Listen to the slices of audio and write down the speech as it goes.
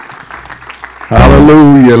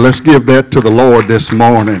Hallelujah. Let's give that to the Lord this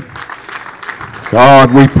morning.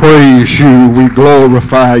 God, we praise you. We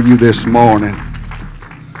glorify you this morning.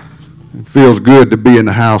 It feels good to be in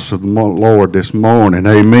the house of the Lord this morning.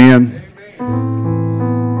 Amen.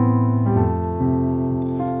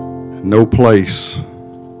 No place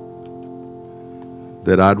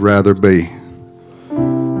that I'd rather be.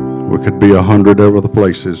 We could be 100 other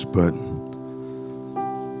places, but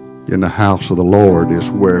in the house of the Lord is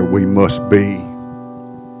where we must be.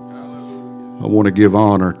 I want to give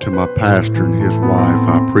honor to my pastor and his wife.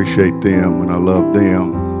 I appreciate them and I love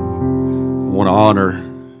them. I want to honor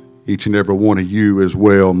each and every one of you as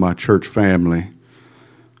well, my church family.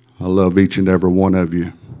 I love each and every one of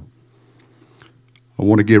you. I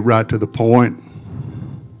want to get right to the point.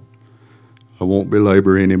 I won't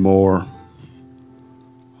belabor anymore.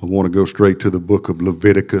 I want to go straight to the book of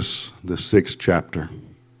Leviticus, the 6th chapter.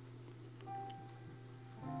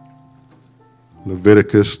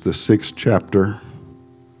 Leviticus, the 6th chapter,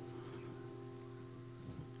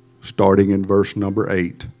 starting in verse number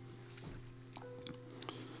 8.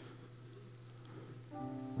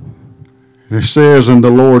 It says, "And the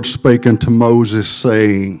Lord spake unto Moses,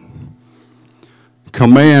 saying,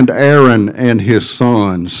 Command Aaron and his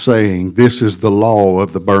sons, saying, This is the law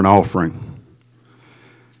of the burnt offering.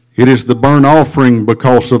 It is the burnt offering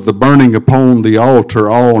because of the burning upon the altar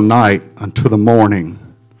all night unto the morning.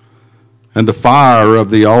 And the fire of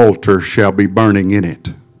the altar shall be burning in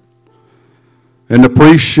it. And the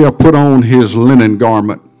priest shall put on his linen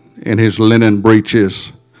garment, and his linen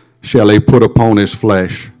breeches shall he put upon his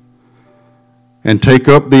flesh, and take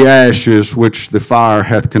up the ashes which the fire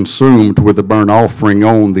hath consumed with the burnt offering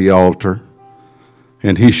on the altar,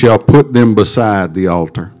 and he shall put them beside the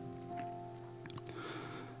altar.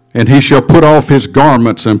 And he shall put off his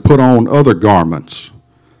garments and put on other garments,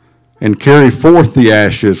 and carry forth the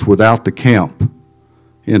ashes without the camp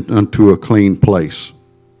unto a clean place.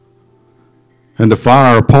 And the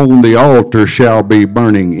fire upon the altar shall be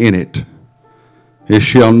burning in it. It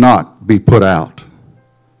shall not be put out.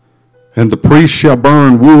 And the priest shall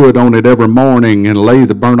burn wood on it every morning, and lay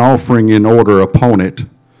the burnt offering in order upon it.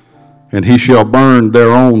 And he shall burn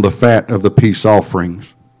thereon the fat of the peace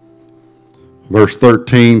offerings." Verse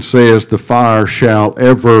 13 says, "The fire shall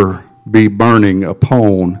ever be burning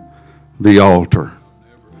upon the altar.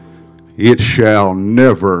 It shall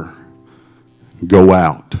never go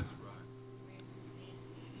out."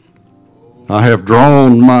 I have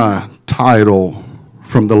drawn my title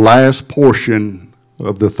from the last portion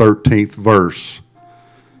of the 13th verse.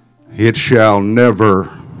 It shall never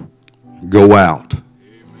go out.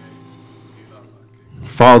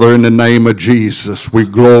 Father, in the name of Jesus, we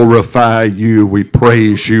glorify you. We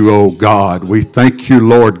praise you, O God. We thank you,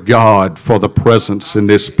 Lord God, for the presence in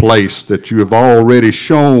this place that you have already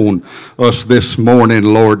shown us this morning,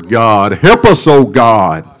 Lord God. Help us, O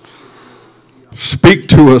God. Speak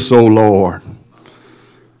to us, O Lord.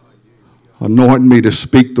 Anoint me to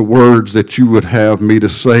speak the words that you would have me to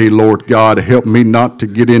say, Lord God. Help me not to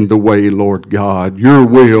get in the way, Lord God. Your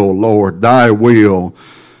will, Lord, thy will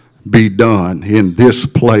be done in this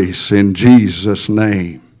place, in Jesus'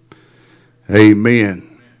 name. Amen.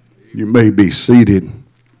 You may be seated.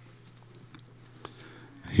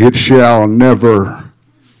 It shall never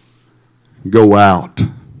go out.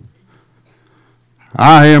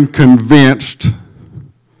 I am convinced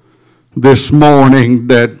this morning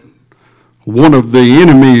that one of the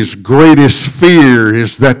enemy's greatest fear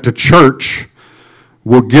is that the church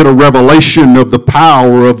will get a revelation of the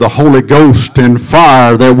power of the Holy Ghost and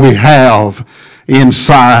fire that we have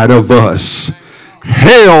inside of us.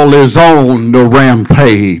 Hell is on the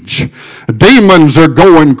rampage. Demons are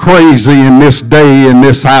going crazy in this day and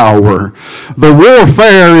this hour. The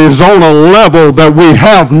warfare is on a level that we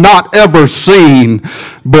have not ever seen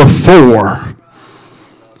before.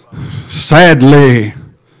 Sadly,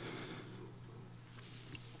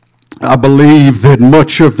 I believe that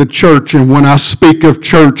much of the church, and when I speak of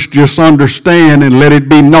church, just understand and let it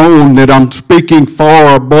be known that I'm speaking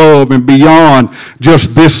far above and beyond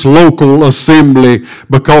just this local assembly,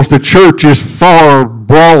 because the church is far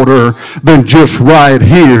broader than just right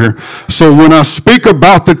here. So when I speak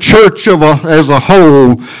about the church as a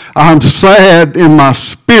whole, I'm sad in my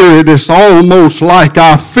spirit. It's almost like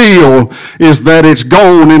I feel is that it's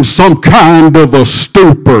gone in some kind of a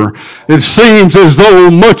stupor. It seems as though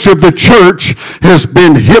much of the church has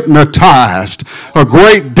been hypnotized. A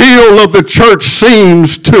great deal of the church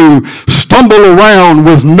seems to stumble around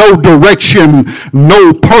with no direction,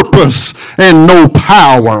 no purpose, and no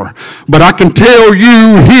power. But I can tell you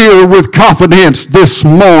you here with confidence this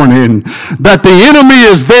morning that the enemy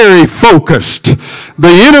is very focused. The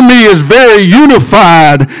enemy is very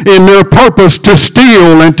unified in their purpose to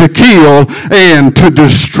steal and to kill and to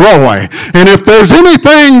destroy. And if there's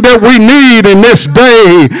anything that we need in this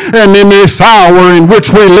day and in this hour in which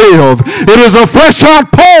we live, it is a fresh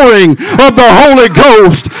outpouring of the Holy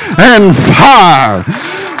Ghost and fire.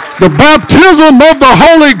 The baptism of the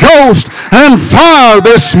Holy Ghost and fire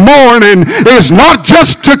this morning is not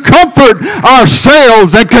just to comfort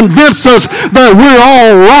ourselves and convince us that we're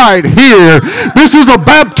all right here. This is a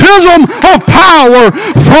baptism of power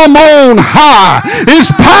from on high.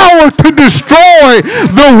 It's power to destroy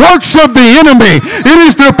the works of the enemy. It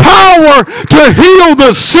is the power to heal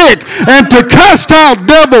the sick and to cast out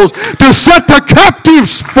devils, to set the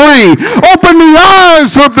captives free. Open the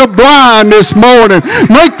eyes of the blind this morning.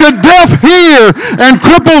 Make the deaf hear and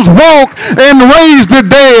cripples walk and raise the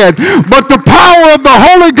dead. But the power of the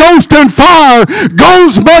Holy Ghost and fire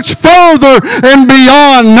goes much further and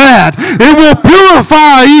beyond that. It will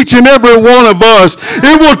purify each and every one of us.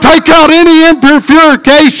 It will take out any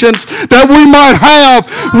imperfections that we might have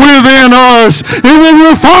within us. It will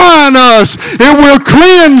refine us. It will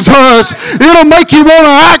cleanse us. It'll make you want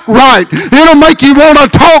to act right. It'll make you want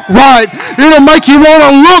to talk right. It'll make you want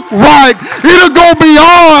to look right. It'll go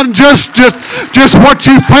beyond just what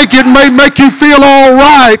you think. It may make you feel all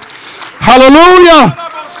right. Hallelujah.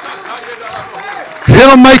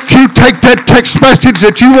 It'll make you take that text message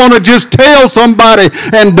that you want to just tell somebody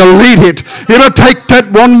and delete it. It'll take that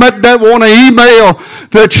one email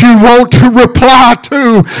that you want to reply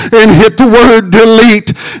to and hit the word delete.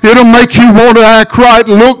 It'll make you want to act right,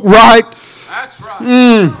 look right. That's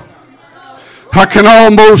right. I can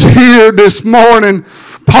almost hear this morning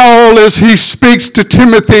Paul, as he speaks to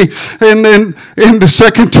Timothy in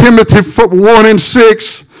 2 Timothy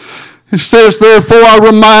 1:6, it says, therefore I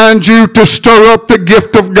remind you to stir up the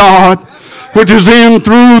gift of God, which is in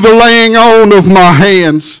through the laying on of my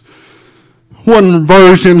hands. One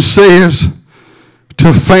version says,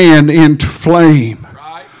 to fan into flame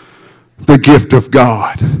the gift of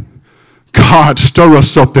God. God, stir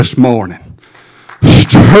us up this morning.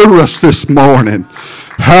 Stir us this morning.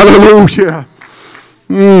 Hallelujah.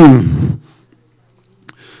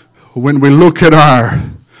 When we look at our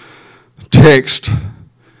text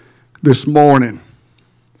this morning,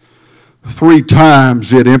 3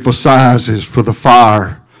 times it emphasizes for the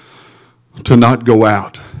fire to not go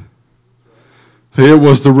out. It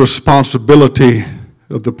was the responsibility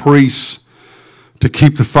of the priests to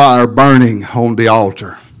keep the fire burning on the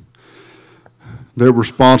altar. They're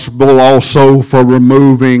responsible also for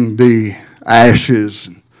removing the ashes,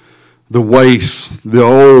 the waste, the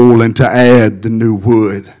old, and to add the new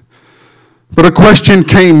wood. But a question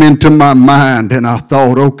came into my mind, and I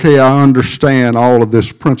thought, okay, I understand all of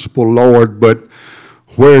this principle, Lord, but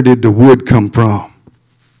where did the wood come from?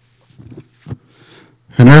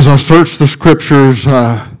 And as I searched the scriptures,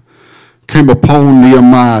 I came upon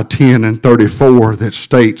Nehemiah 10:34 that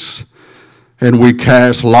states, and we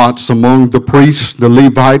cast lots among the priests, the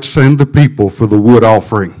Levites, and the people for the wood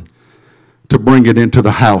offering, to bring it into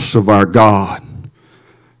the house of our God,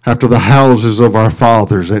 after the houses of our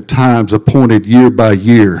fathers, at times appointed year by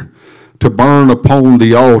year, to burn upon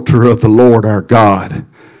the altar of the Lord our God,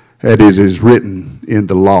 as it is written in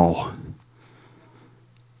the law.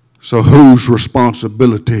 So whose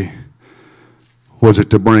responsibility was it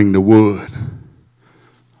to bring the wood?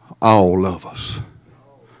 All of us.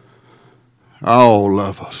 All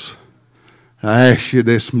of us. I ask you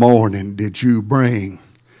this morning, did you bring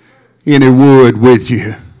any wood with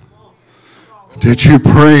you? Did you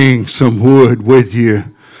bring some wood with you?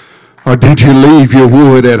 Or did you leave your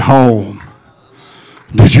wood at home?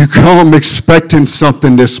 Did you come expecting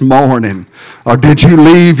something this morning? Or did you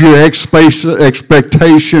leave your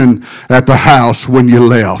expectation at the house when you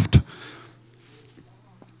left?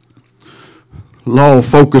 Law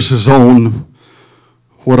focuses on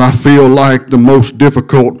what I feel like the most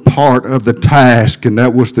difficult part of the task, and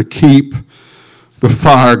that was to keep the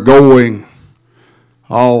fire going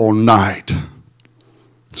all night.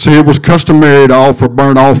 See, it was customary to offer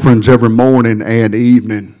burnt offerings every morning and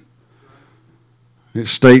evening. It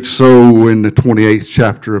states so in the 28th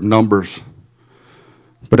chapter of Numbers.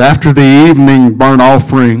 But after the evening burnt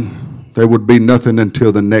offering, there would be nothing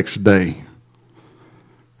until the next day.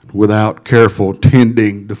 Without careful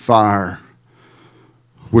tending, the fire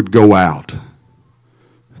would go out.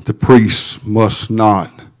 The priests must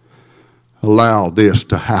not allow this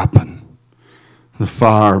to happen. The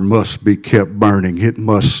fire must be kept burning. It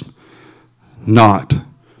must not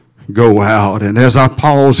go out. And as I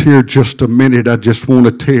pause here just a minute, I just want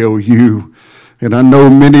to tell you And I know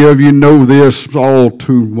many of you know this all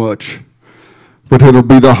too much, but it'll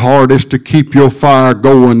be the hardest to keep your fire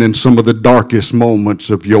going in some of the darkest moments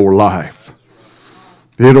of your life.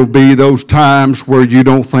 It'll be those times where you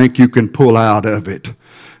don't think you can pull out of it.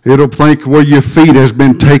 It'll think where your feet has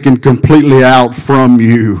been taken completely out from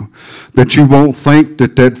you, that you won't think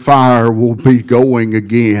that that fire will be going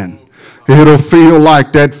again. It'll feel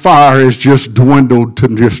like that fire has just dwindled to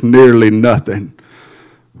just nearly nothing.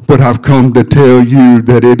 But I've come to tell you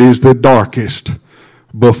that it is the darkest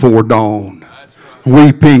before dawn.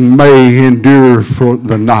 Weeping may endure for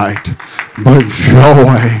the night, but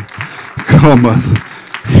joy cometh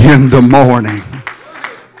in the morning.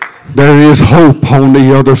 There is hope on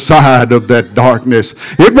the other side of that darkness.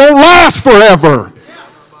 It won't last forever.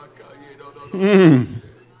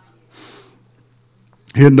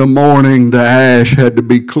 In the morning, the ash had to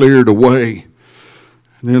be cleared away.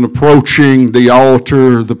 And then approaching the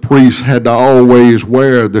altar, the priest had to always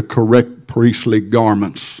wear the correct priestly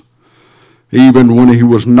garments, even when he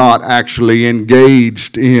was not actually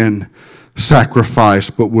engaged in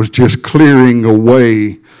sacrifice, but was just clearing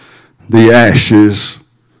away the ashes.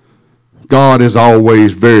 God is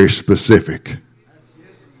always very specific.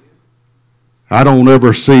 I don't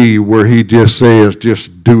ever see where he just says,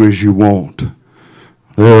 just do as you want.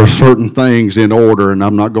 There are certain things in order, and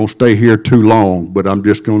I'm not going to stay here too long, but I'm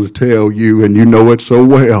just going to tell you, and you know it so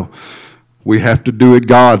well, we have to do it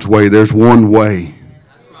God's way. There's one way.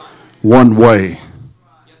 One way.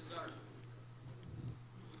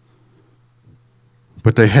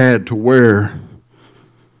 But they had to wear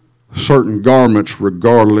certain garments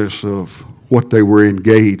regardless of what they were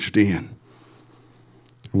engaged in.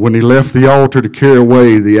 When he left the altar to carry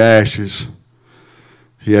away the ashes,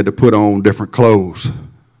 he had to put on different clothes.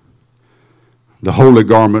 The holy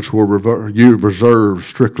garments were reserved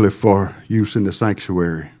strictly for use in the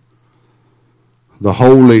sanctuary. The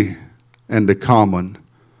holy and the common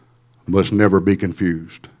must never be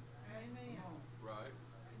confused.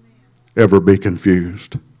 Ever be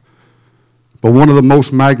confused. But one of the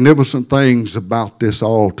most magnificent things about this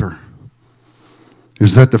altar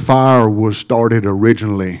is that the fire was started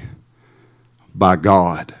originally by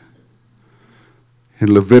God.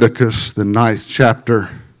 In Leviticus, the 9th chapter,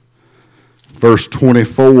 verse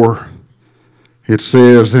 24, it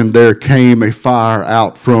says, "And there came a fire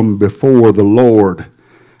out from before the Lord,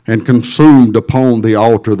 and consumed upon the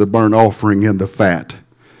altar the burnt offering and the fat,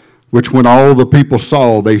 which when all the people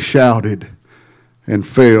saw, they shouted and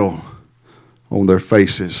fell on their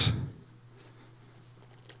faces."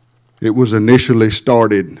 It was initially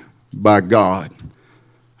started by God.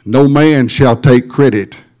 No man shall take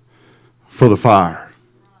credit for the fire.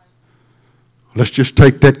 Let's just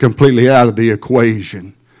take that completely out of the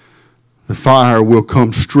equation. The fire will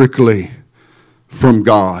come strictly from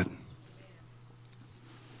God.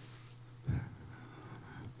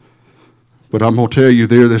 But I'm going to tell you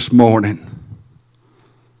there this morning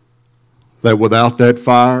that without that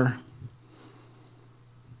fire,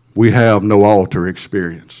 we have no altar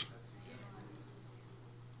experience.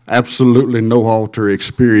 Absolutely no altar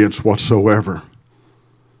experience whatsoever.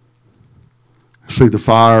 See, the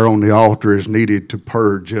fire on the altar is needed to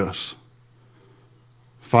purge us.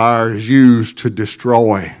 Fire is used to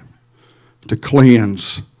destroy, to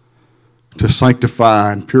cleanse, to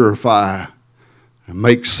sanctify and purify, and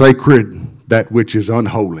make sacred that which is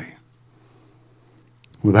unholy.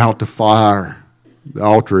 Without the fire, the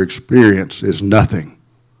altar experience is nothing.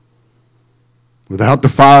 Without the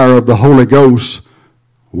fire of the Holy Ghost,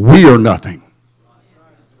 we are nothing.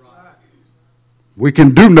 We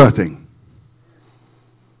can do nothing.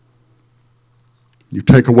 You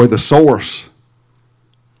take away the source,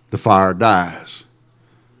 the fire dies.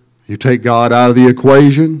 You take God out of the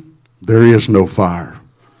equation, there is no fire.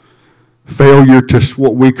 Failure to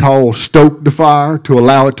what we call stoke the fire, to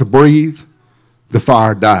allow it to breathe, the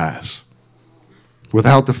fire dies.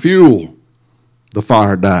 Without the fuel, the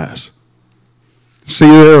fire dies. See,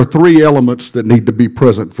 there are three elements that need to be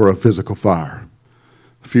present for a physical fire: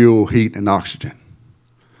 fuel, heat, and oxygen.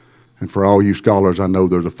 And for all you scholars, I know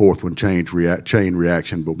there's a fourth one, chain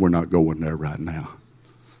reaction, but we're not going there right now.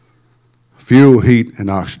 Fuel, heat, and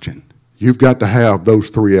oxygen. You've got to have those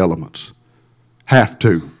three elements. Have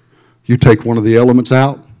to. You take one of the elements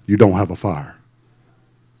out, you don't have a fire.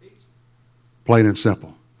 Plain and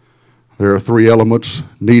simple. There are three elements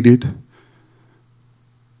needed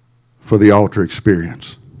for the altar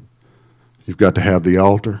experience. You've got to have the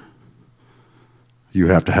altar, you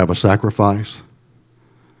have to have a sacrifice,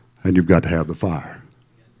 and you've got to have the fire.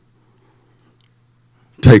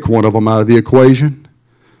 Take one of them out of the equation,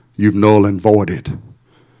 you've null and voided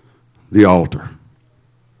the altar.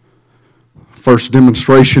 First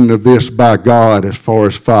demonstration of this by God as far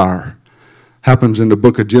as fire happens in the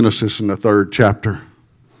book of Genesis in the 3rd chapter.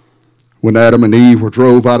 When Adam and Eve were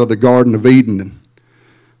drove out of the Garden of Eden, and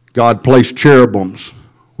God placed cherubims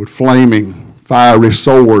with flaming, fiery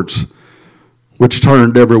swords, which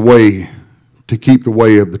turned every way to keep the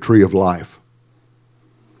way of the tree of life.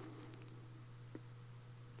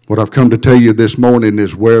 What I've come to tell you this morning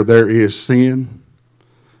is where there is sin,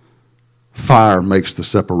 fire makes the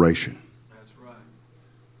separation. That's right.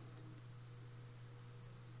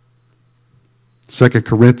 2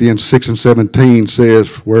 Corinthians 6:17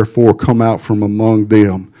 says, "Wherefore come out from among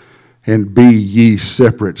them, and be ye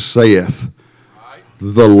separate, saith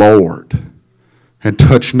the Lord, and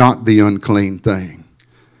touch not the unclean thing,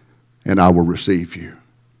 and I will receive you."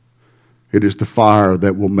 It is the fire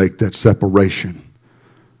that will make that separation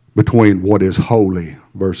between what is holy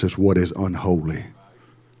versus what is unholy.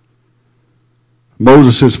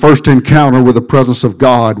 Moses' first encounter with the presence of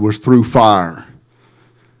God was through fire.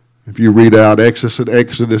 If you read out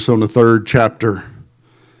Exodus on the 3rd chapter,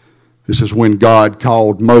 this is when God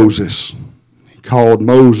called Moses. He called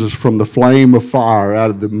Moses from the flame of fire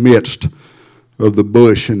out of the midst of the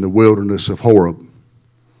bush in the wilderness of Horeb.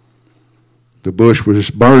 The bush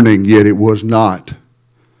was burning, yet it was not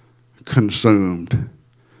consumed.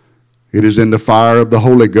 It is in the fire of the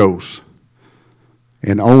Holy Ghost,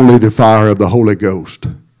 and only the fire of the Holy Ghost,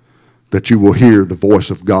 that you will hear the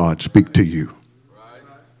voice of God speak to you.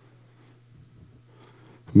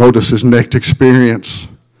 Moses' next experience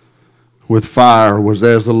with fire was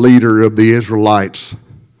as the leader of the Israelites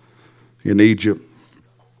in Egypt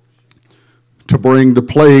to bring the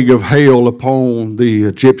plague of hail upon the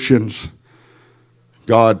Egyptians.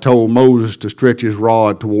 God told Moses to stretch his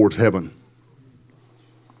rod towards heaven.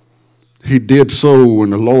 He did so,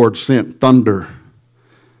 and the Lord sent thunder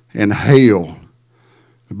and hail.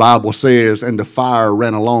 The Bible says, and the fire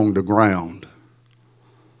ran along the ground.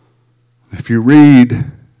 If you read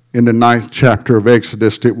in the 9th chapter of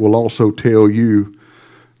Exodus, it will also tell you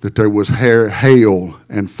that there was hail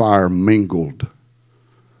and fire mingled.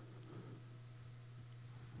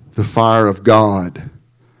 The fire of God,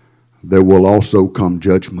 there will also come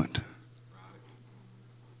judgment.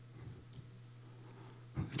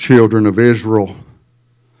 Children of Israel,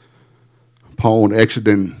 upon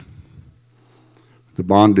exiting the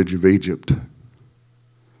bondage of Egypt,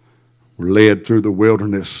 were led through the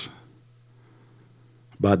wilderness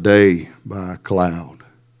by day by a cloud,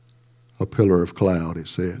 a pillar of cloud, it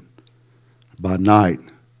said. By night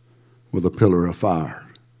with a pillar of fire.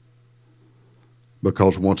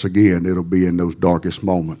 Because once again, it'll be in those darkest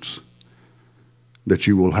moments that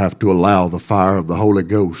you will have to allow the fire of the Holy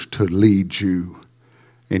Ghost to lead you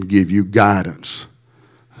and give you guidance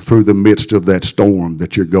through the midst of that storm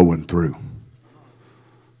that you're going through.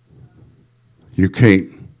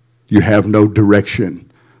 You have no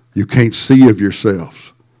direction. You can't see of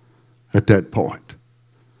yourselves at that point.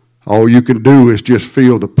 All you can do is just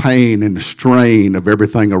feel the pain and the strain of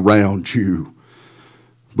everything around you.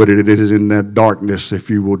 But it is in that darkness, if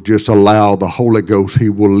you will just allow the Holy Ghost, He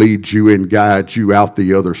will lead you and guide you out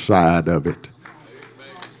the other side of it.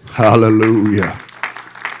 Amen. Hallelujah.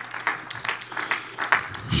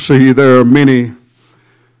 See, there are many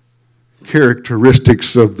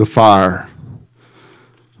characteristics of the fire.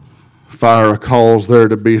 Fire calls there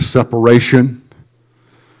to be separation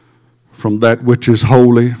from that which is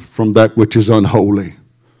holy, from that which is unholy.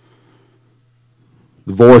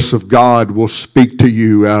 The voice of God will speak to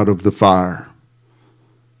you out of the fire.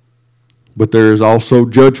 But there is also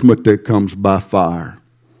judgment that comes by fire.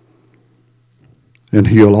 And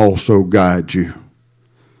He'll also guide you.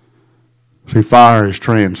 See, fire is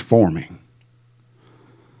transforming.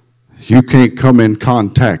 You can't come in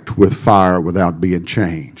contact with fire without being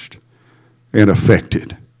changed and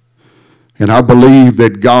affected. And I believe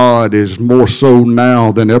that God is more so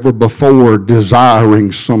now than ever before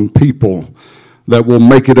desiring some people that will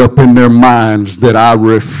make it up in their minds that I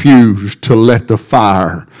refuse to let the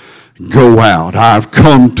fire go out. I've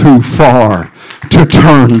come too far to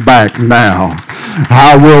turn back now.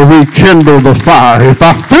 I will rekindle the fire. If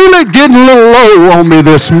I feel it getting a little low on me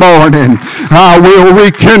this morning, I will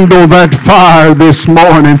rekindle that fire this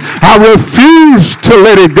morning. I refuse to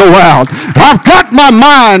let it go out. I've got my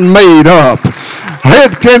mind made up.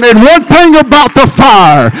 And one thing about the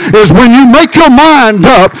fire is when you make your mind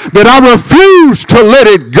up that I refuse to let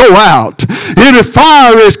it go out.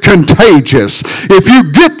 Fire is contagious. If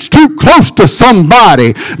you get too close to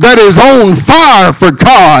somebody that is on fire for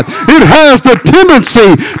God, it has the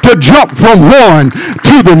tendency to jump from one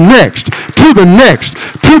to the next, to the next,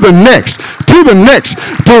 to the next, to the next,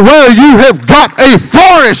 to where you have got a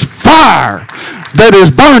forest fire that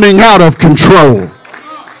is burning out of control.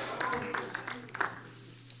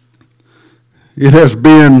 It has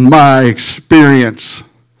been my experience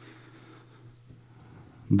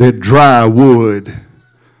that dry wood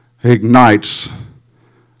ignites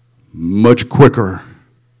much quicker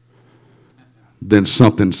than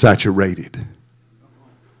something saturated.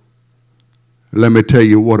 Let me tell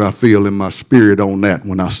you what I feel in my spirit on that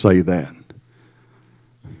when I say that.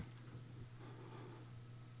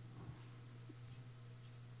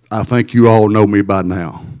 I think you all know me by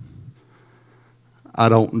now. I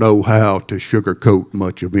don't know how to sugarcoat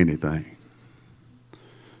much of anything.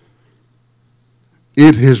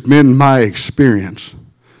 It has been my experience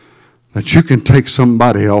that you can take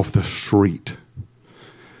somebody off the street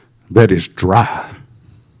that is dry,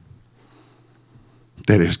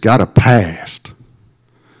 that has got a past,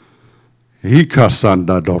 and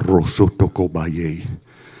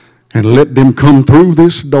let them come through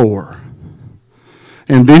this door.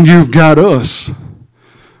 And then you've got us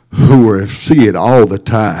who see it all the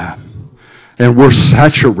time, and we're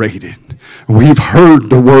saturated. We've heard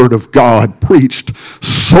the word of God preached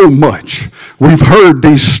so much. We've heard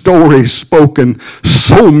these stories spoken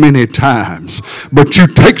so many times. But you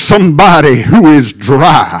take somebody who is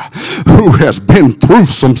dry, who has been through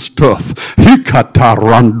some stuff,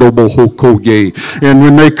 and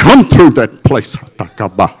when they come through that place,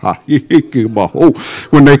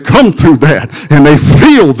 when they come through that and they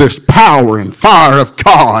feel this power and fire of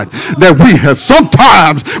God that we have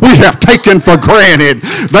sometimes taken for granted,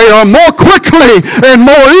 they are more quickly and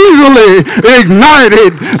more easily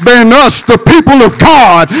ignited than us, the people of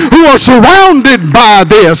God, who are surrounded by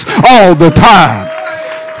this all the time.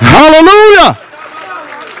 Hallelujah.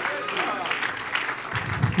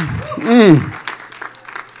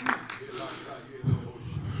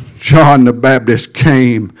 John the Baptist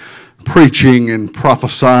came preaching and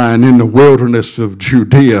prophesying in the wilderness of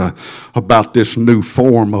Judea about this new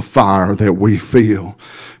form of fire that we feel.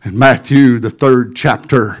 In Matthew, the 3rd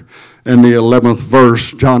chapter, and the 11th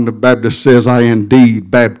verse, John the Baptist says, I indeed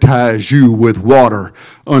baptize you with water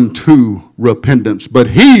unto repentance. But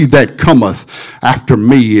he that cometh after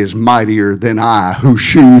me is mightier than I, whose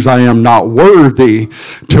shoes I am not worthy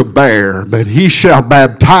to bear. But he shall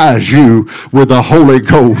baptize you with the Holy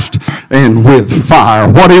Ghost and with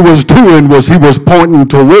fire. What he was doing was he was pointing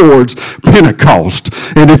towards Pentecost.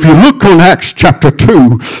 And if you look on Acts chapter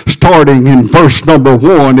 2, starting in verse number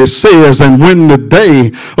 1, it says, and when the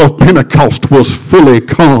day of Pentecost was fully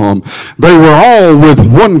come, they were all with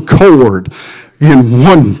one accord in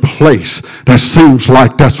one place. That seems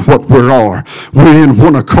like that's what we are. We're in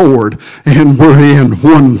one accord and we're in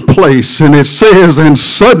one place. And it says, and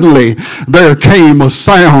suddenly there came a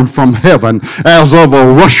sound from heaven as of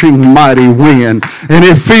a rushing mighty wind, and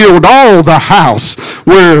it filled all the house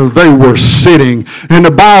where they were sitting. And the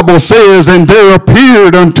Bible says, and there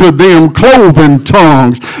appeared unto them cloven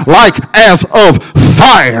tongues like as of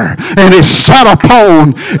fire, and it sat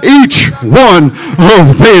upon each one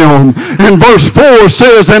of them. And verse 4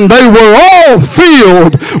 says, and they were all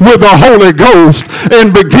filled with the Holy Ghost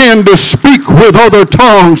and began to speak with other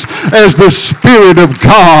tongues as the Spirit of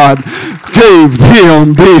God gave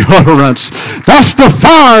them the utterance. That's the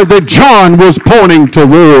fire that John was pointing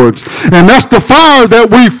towards. And that's the fire that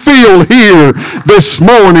we feel here this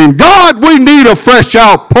morning. God, we need a fresh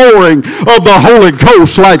outpouring of the Holy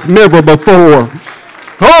Ghost like never before.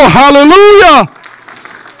 Oh, hallelujah.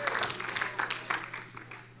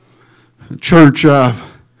 Church, I've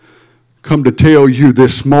come to tell you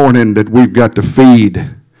this morning that we've got to feed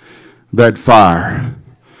that fire.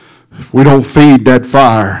 If we don't feed that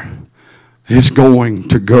fire, it's going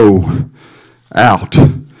to go out.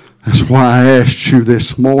 That's why I asked you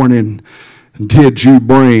this morning, did you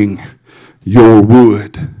bring your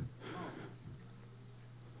wood?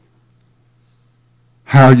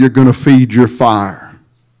 How you're going to feed your fire.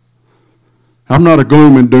 I'm not a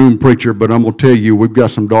gloom and doom preacher, but I'm going to tell you we've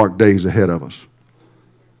got some dark days ahead of us.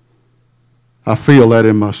 I feel that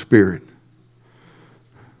in my spirit.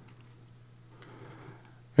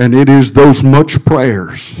 And it is those much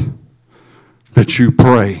prayers that you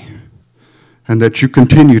pray and that you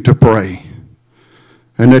continue to pray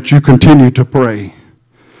and that you continue to pray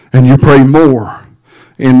and you pray more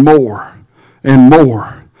and more and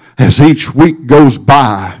more. As each week goes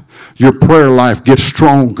by, your prayer life gets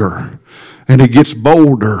stronger and it gets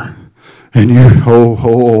bolder, and you,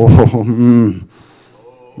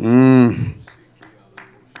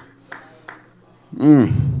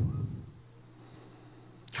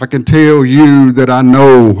 I can tell you that I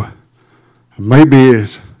know, maybe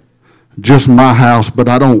it's just my house, but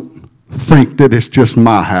I don't think that it's just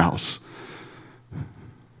my house.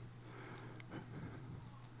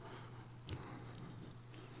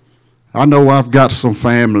 I know I've got some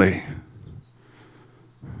family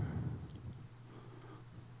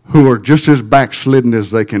who are just as backslidden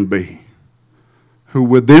as they can be, who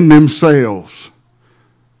within themselves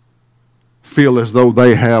feel as though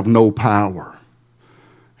they have no power.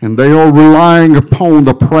 And they are relying upon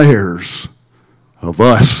the prayers of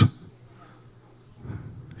us.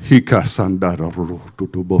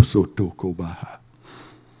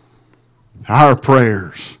 Our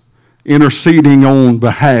prayers, interceding on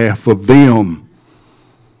behalf of them,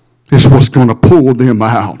 is what's going to pull them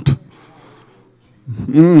out.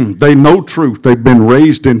 They know truth. They've been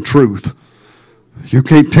raised in truth. You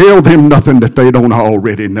can't tell them nothing that they don't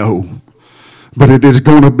already know. But it is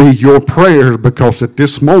going to be your prayers, because at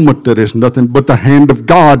this moment that is nothing but the hand of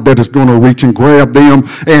God that is going to reach and grab them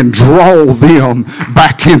and draw them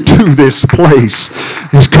back into this place.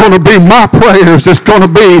 It's going to be my prayers. It's going to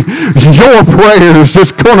be your prayers.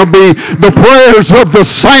 It's going to be the prayers of the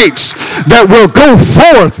saints that will go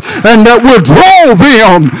forth and that will draw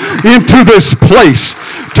them into this place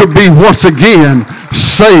to be once again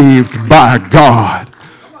saved by God.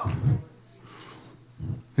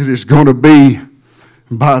 It is going to be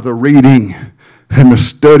by the reading and the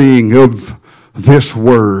studying of this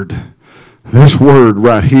word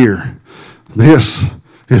right here. This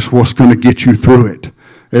is what's going to get you through it,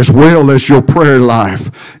 as well as your prayer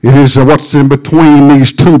life. It is what's in between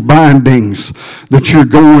these two bindings that you're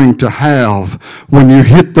going to have when you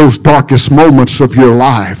hit those darkest moments of your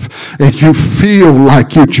life and you feel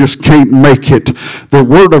like you just can't make it. The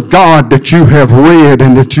Word of God that you have read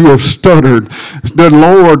and that you have stuttered, the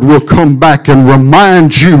Lord will come back and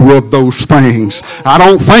remind you of those things. I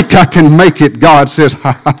don't think I can make it. God says,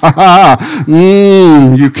 ha ha ha ha.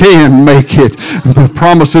 You can make it. The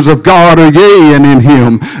promises of God are yea, and in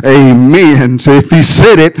Him amen. So if He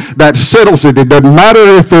said it, that settles it. It doesn't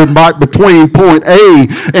matter if it's between point A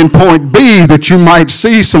and point B that you might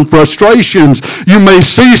see some frustrations. You may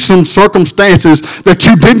see some circumstances that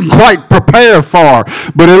you didn't quite prepare for.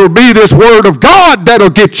 But it'll be this Word of God that'll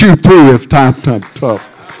get you through if time's tough.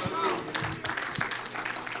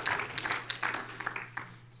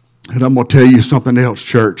 And I'm going to tell you something else,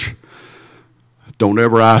 church. Don't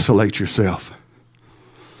ever isolate yourself.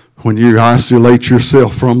 When you isolate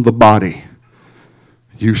yourself from the body,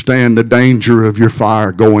 you stand the danger of your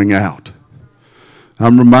fire going out.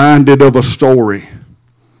 I'm reminded of a story,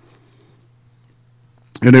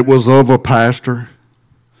 and it was of a pastor.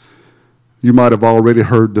 You might have already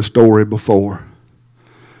heard the story before.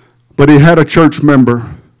 But he had a church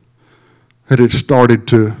member that had started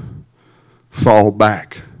to fall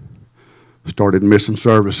back, started missing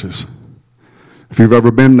services. If you've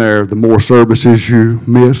ever been there, the more services you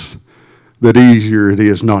miss, the easier it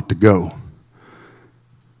is not to go.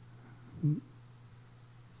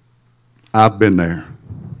 I've been there.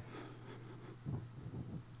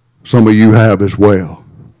 Some of you have as well.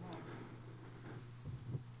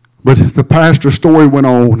 But the pastor's story went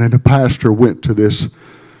on, and the pastor went to this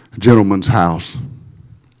gentleman's house,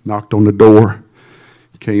 knocked on the door,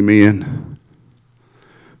 came in,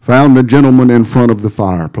 found the gentleman in front of the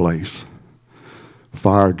fireplace.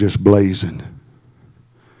 Fire just blazing.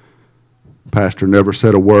 Pastor never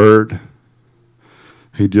said a word.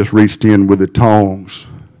 He just reached in with the tongs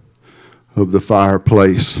of the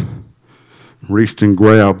fireplace, reached and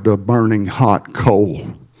grabbed a burning hot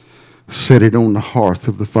coal, set it on the hearth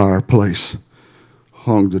of the fireplace,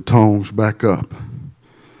 hung the tongs back up.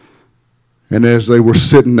 And as they were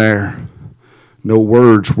sitting there, no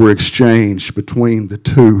words were exchanged between the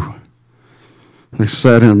two. They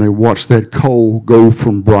sat and they watched that coal go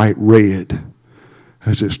from bright red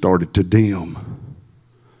as it started to dim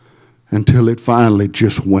until it finally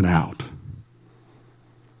just went out.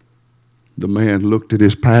 The man looked at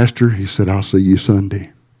his pastor. He said, "I'll see you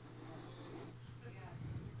Sunday."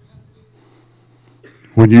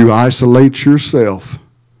 When you isolate yourself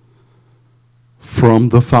from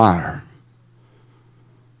the fire,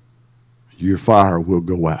 your fire will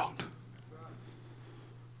go out.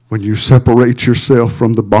 When you separate yourself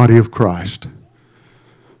from the body of Christ,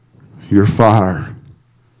 your fire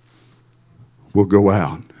will go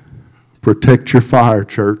out. Protect your fire,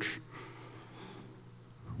 church.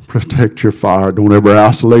 Protect your fire. Don't ever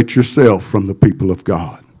isolate yourself from the people of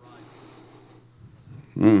God.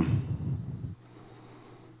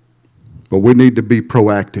 But we need to be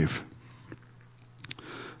proactive.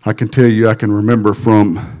 I can tell you, I can remember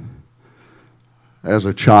from as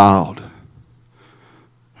a child,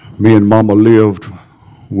 me and Mama lived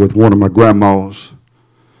with one of my grandmas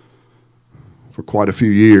for quite a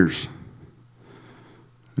few years.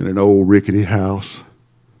 in an old rickety house.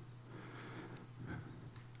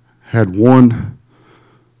 Had one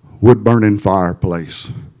wood-burning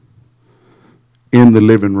fireplace in the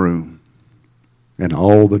living room, and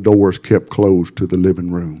all the doors kept closed to the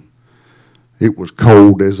living room. It was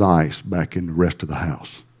cold as ice back in the rest of the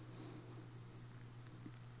house.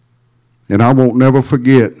 And I won't never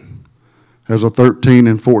forget, as a 13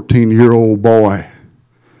 and 14-year-old boy,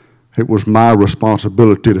 it was my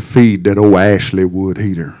responsibility to feed that old Ashley wood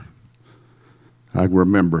heater. I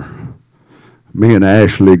remember me and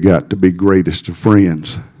Ashley got to be greatest of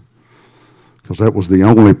friends because that was the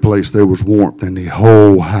only place there was warmth in the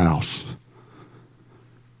whole house.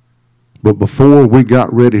 But before we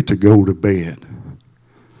got ready to go to bed,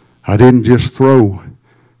 I didn't just throw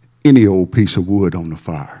any old piece of wood on the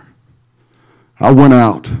fire. I went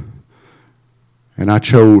out and I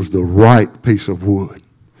chose the right piece of wood.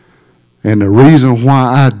 And the reason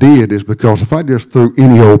why I did is because if I just threw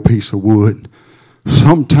any old piece of wood,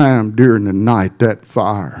 sometime during the night that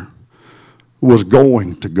fire was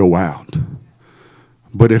going to go out.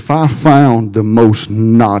 But if I found the most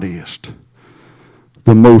knottiest,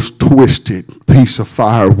 the most twisted piece of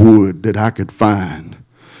firewood that I could find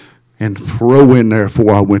and throw in there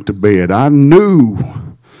before I went to bed, I knew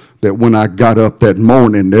that when I got up that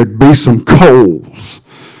morning, there'd be some coals.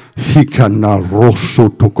 There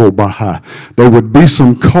would be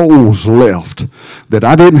some coals left that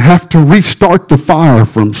I didn't have to restart the fire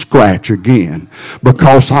from scratch again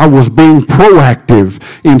because I was being proactive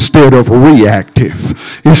instead of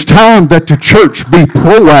reactive. It's time that the church be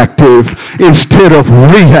proactive instead of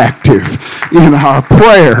reactive in our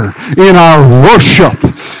prayer, in our worship.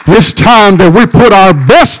 It's time that we put our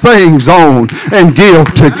best things on and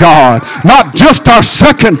give to God, not just our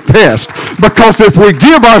second best, because if we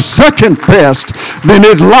give our second best, then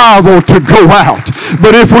it's liable to go out.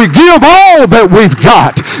 But if we give all that we've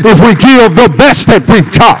got, if we give the best that we've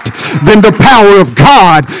got, then the power of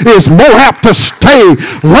God is more apt to stay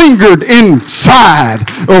lingered inside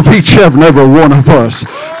of each and every one of us.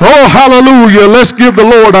 Oh, hallelujah. Let's give the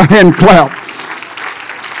Lord a hand clap.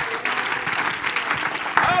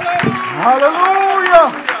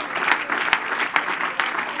 Hallelujah.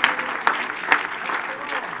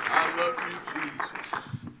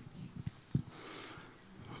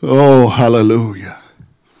 Oh, hallelujah.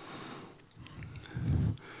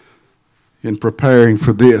 In preparing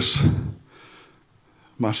for this,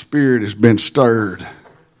 my spirit has been stirred.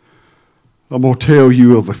 I'm going to tell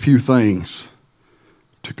you of a few things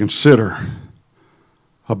to consider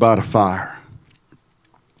about a fire.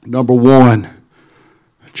 Number one,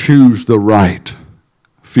 choose the right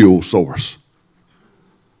fuel source.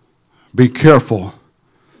 Be careful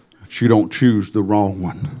that you don't choose the wrong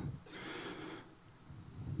one.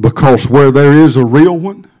 Because where there is a real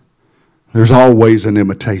one, there's always an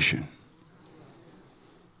imitation.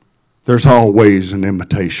 There's always an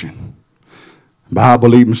imitation. The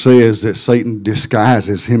Bible even says that Satan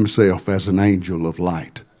disguises himself as an angel of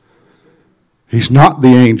light. He's not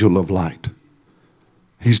the angel of light.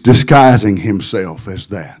 He's disguising himself as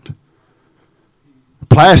that.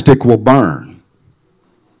 Plastic will burn,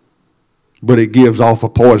 but it gives off a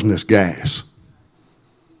poisonous gas.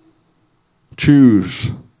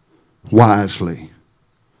 Choose wisely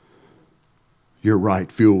your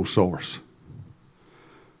right fuel source.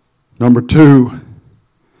 Number two,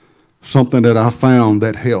 something that I found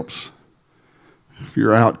that helps if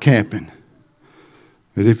you're out camping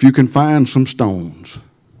is if you can find some stones,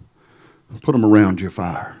 put them around your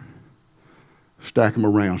fire. Stack them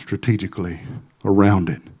around strategically around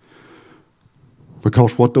it.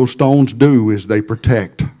 Because what those stones do is they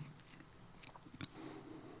protect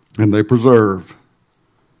and they preserve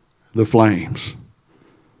the flames.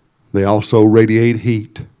 They also radiate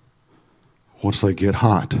heat once they get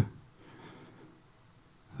hot.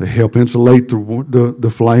 They help insulate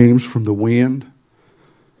the flames from the wind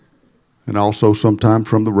and also sometimes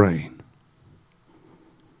from the rain.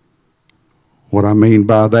 What I mean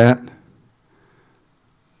by that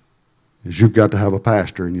is you've got to have a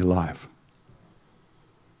pastor in your life.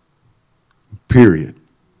 Period.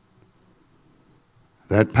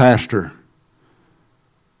 That pastor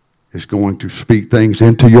is going to speak things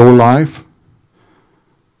into your life.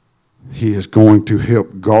 He is going to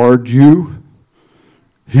help guard you.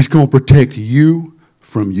 He's going to protect you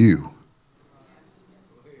from you.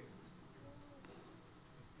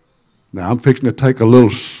 Now, I'm fixing to take a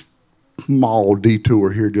little small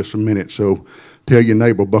detour here just a minute, so tell your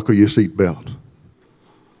neighbor, buckle your seatbelt.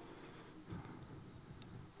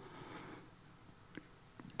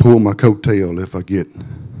 Pull my coattail if I get.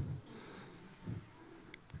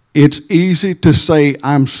 It's easy to say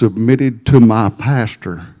I'm submitted to my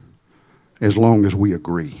pastor as long as we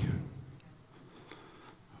agree.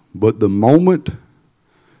 But the moment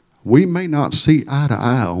we may not see eye to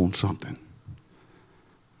eye on something,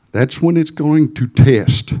 that's when it's going to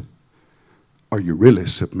test, are you really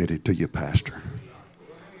submitted to your pastor?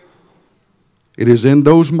 It is in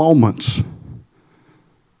those moments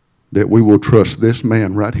that we will trust this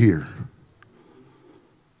man right here,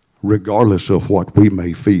 regardless of what we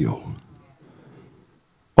may feel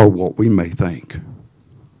or what we may think.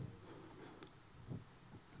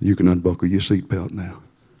 You can unbuckle your seatbelt now.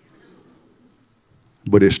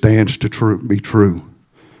 But it stands to be true.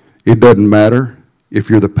 It doesn't matter if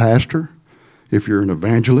you're the pastor, if you're an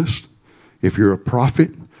evangelist, if you're a prophet,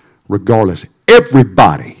 regardless,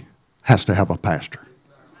 everybody has to have a pastor.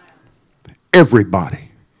 Everybody.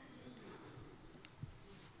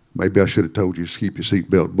 Maybe I should have told you to keep your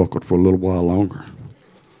seatbelt buckled for a little while longer.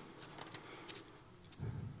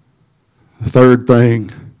 The third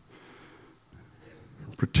thing,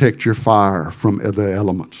 protect your fire from other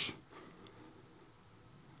elements.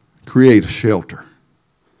 Create a shelter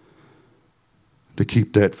to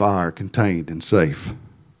keep that fire contained and safe.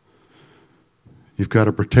 You've got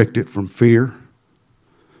to protect it from fear,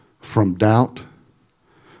 from doubt,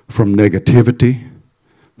 from negativity.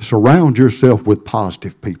 Surround yourself with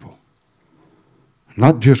positive people.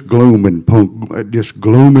 Not just gloom and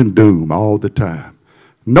doom all the time.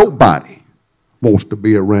 Nobody wants to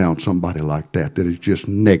be around somebody like that is just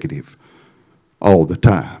negative all the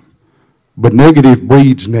time. But negative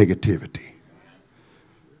breeds negativity.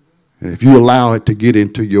 And if you allow it to get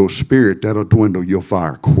into your spirit, that'll dwindle your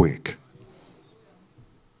fire quick.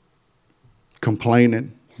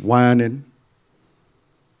 Complaining, whining,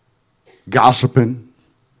 gossiping,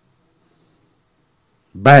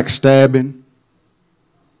 backstabbing.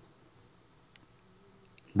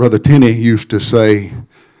 Brother Tenney used to say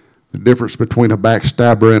the difference between a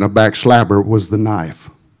backstabber and a backslabber was the knife.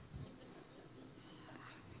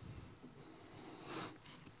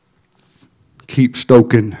 Keep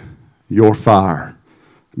stoking your fire.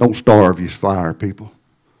 Don't starve your fire, people.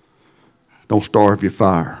 Don't starve your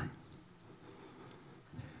fire.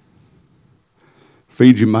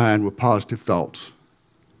 Feed your mind with positive thoughts.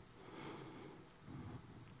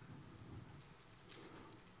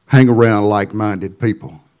 Hang around like-minded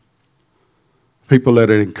people. People that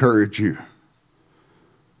encourage you.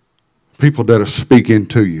 People that are speaking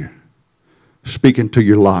to you. Speaking to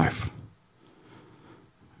your life.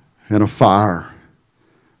 And a fire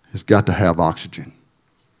has got to have oxygen.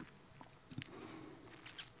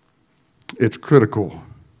 It's critical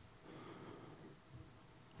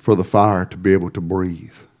for the fire to be able to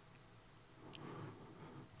breathe.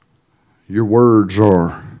 Your words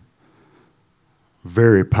are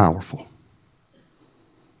very powerful.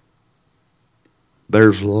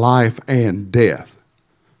 There's life and death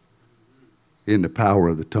in the power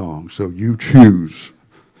of the tongue, so you choose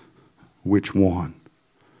which one.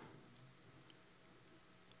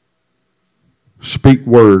 Speak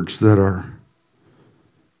words that are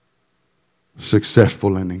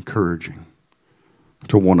successful and encouraging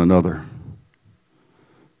to one another.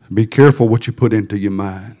 Be careful what you put into your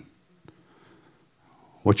mind,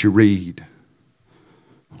 what you read,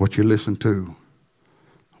 what you listen to,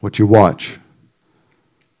 what you watch.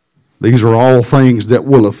 These are all things that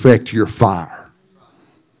will affect your fire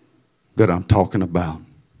that I'm talking about.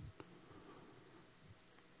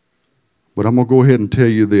 But I'm going to go ahead and tell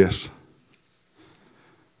you this.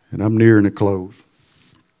 And I'm nearing a close.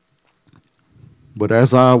 But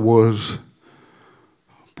as I was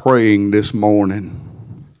praying this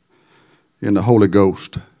morning in the Holy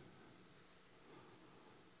Ghost,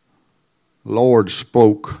 the Lord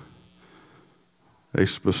spoke a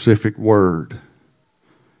specific word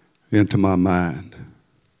into my mind,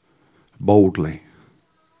 boldly.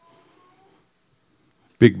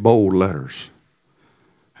 Big bold letters.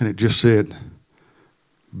 And it just said,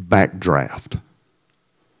 backdraft.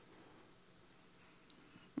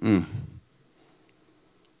 I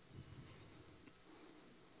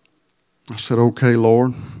said, okay,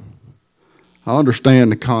 Lord. I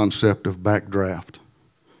understand the concept of backdraft.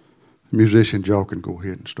 Musicians, y'all can go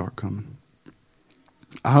ahead and start coming.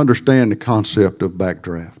 I understand the concept of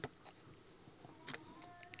backdraft.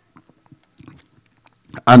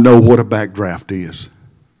 I know what a backdraft is.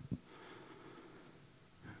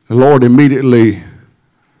 The Lord immediately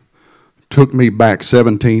took me back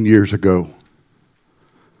 17 years ago.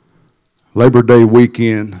 Labor Day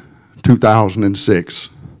weekend, 2006.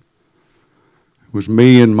 It was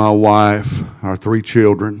me and my wife, our 3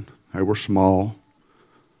 children. They were small.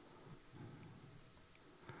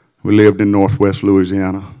 We lived in northwest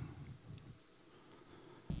Louisiana.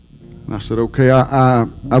 I said, okay, I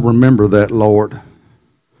remember that, Lord.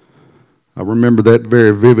 I remember that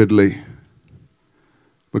very vividly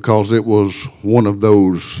because it was one of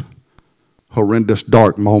those horrendous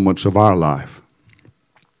dark moments of our life.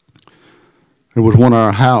 It was when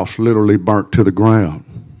our house literally burnt to the ground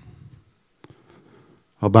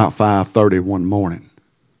about 5:30 one morning.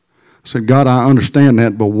 I said, God, I understand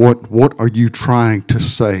that, but what are you trying to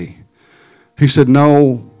say? He said,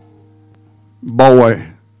 no, boy,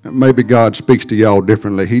 maybe God speaks to y'all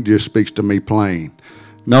differently. He just speaks to me plain.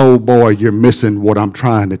 No, boy, you're missing what I'm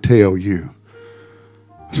trying to tell you.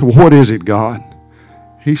 I said, well, what is it, God?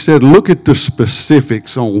 He said, look at the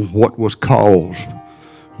specifics on what caused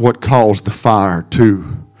the fire to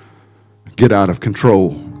get out of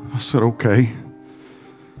control. I said, okay.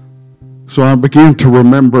 So I began to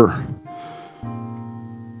remember,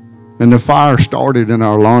 and the fire started in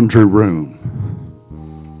our laundry room.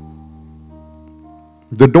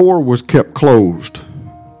 The door was kept closed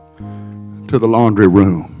to the laundry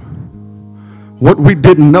room. What we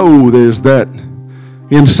didn't know is that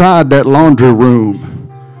inside that laundry room,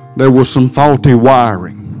 there was some faulty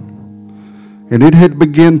wiring, and it had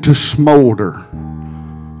begun to smolder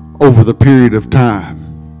over the period of time,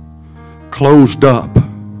 closed up.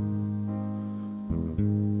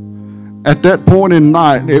 At that point in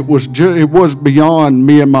night, it was beyond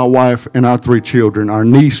me and my wife and our 3 children. Our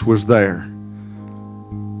niece was there,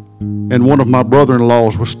 and one of my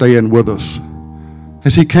brother-in-laws was staying with us.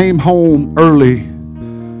 As he came home early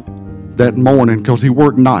that morning, because he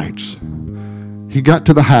worked nights, he got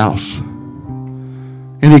to the house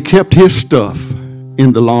and he kept his stuff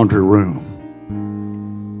in the laundry room.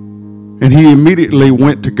 And he immediately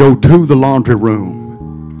went to go to the laundry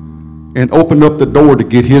room and opened up the door to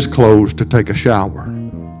get his clothes to take a shower.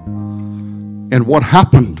 And what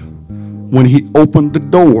happened when he opened the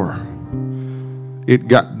door, it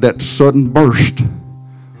got that sudden burst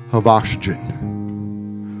of oxygen,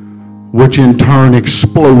 which in turn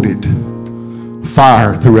exploded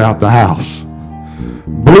fire throughout the house.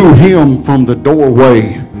 Blew him from the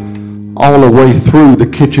doorway all the way through the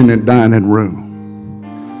kitchen and dining room.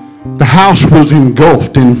 The house was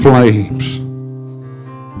engulfed in flames.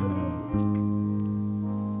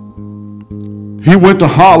 He went to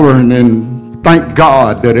hollering and thank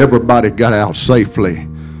God that everybody got out safely.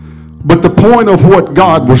 But the point of what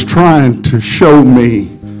God was trying to show me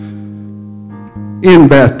in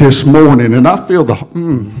that this morning, and I feel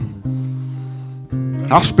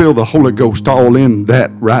I feel the Holy Ghost all in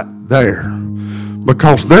that right there.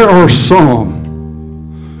 Because there are some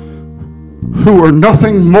who are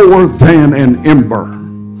nothing more than an ember.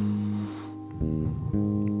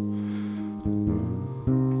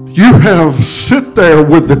 You have sit there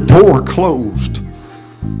with the door closed,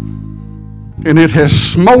 and it has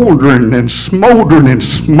smoldering and smoldering and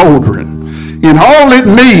smoldering. And all it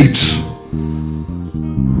needs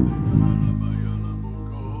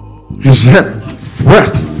is that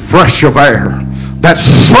breath fresh of air, that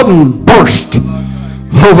sudden burst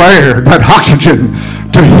of air, that oxygen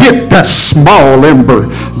to hit that small ember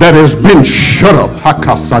that has been shut up.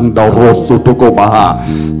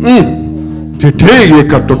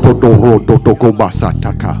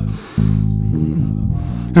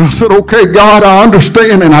 And I said, okay, God, I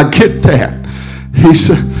understand and I get that.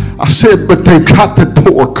 I said, but they've got the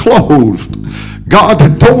door closed. God, the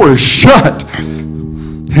door is shut.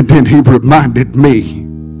 And then he reminded me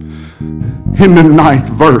in the 9th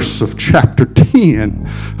verse of chapter 10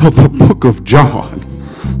 of the book of John.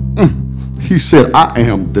 He said, I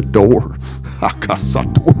am the door.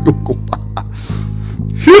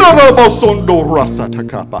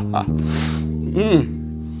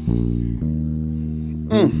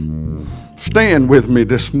 Stand with me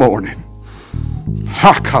this morning.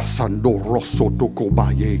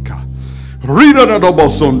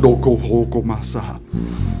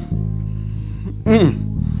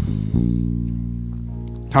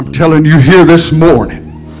 I'm telling you here this morning,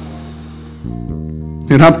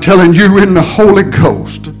 and I'm telling you in the Holy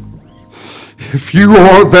Ghost, if you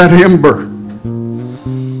are that ember,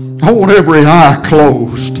 I want every eye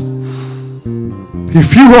closed.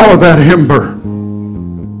 If you are that ember,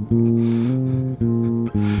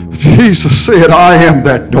 Jesus said, I am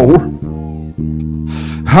that door.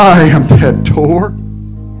 I am that door.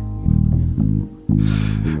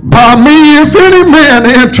 By me, if any man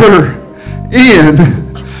enter in,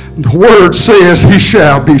 the word says he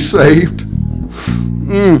shall be saved.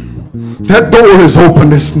 That door is open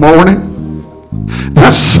this morning.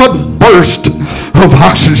 That sudden burst of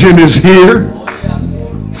oxygen is here.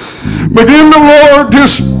 Begin the Lord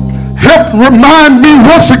just help remind me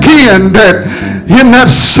once again that in that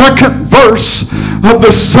 2nd verse of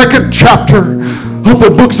the second chapter of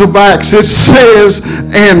the books of Acts, it says,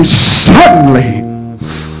 and suddenly,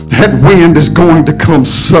 that wind is going to come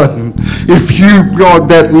sudden. If you, God,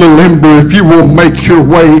 that little ember, if you will make your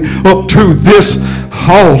way up to this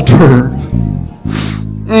altar.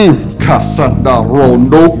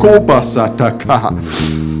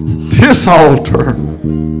 This altar.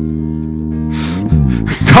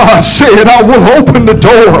 God said, I will open the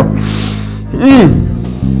door.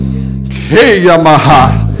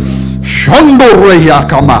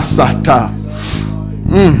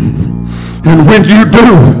 And when you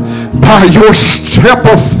do, by your step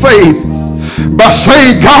of faith, by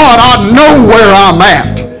saying, God, I know where I'm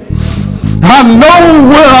at. I know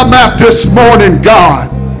where I'm at this morning, God.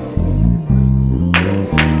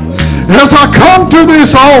 As I come to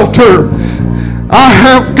this altar, I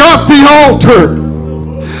have got the altar.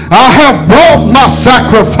 I have brought my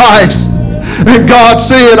sacrifice. And God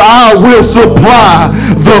said, I will supply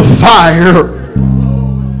the fire.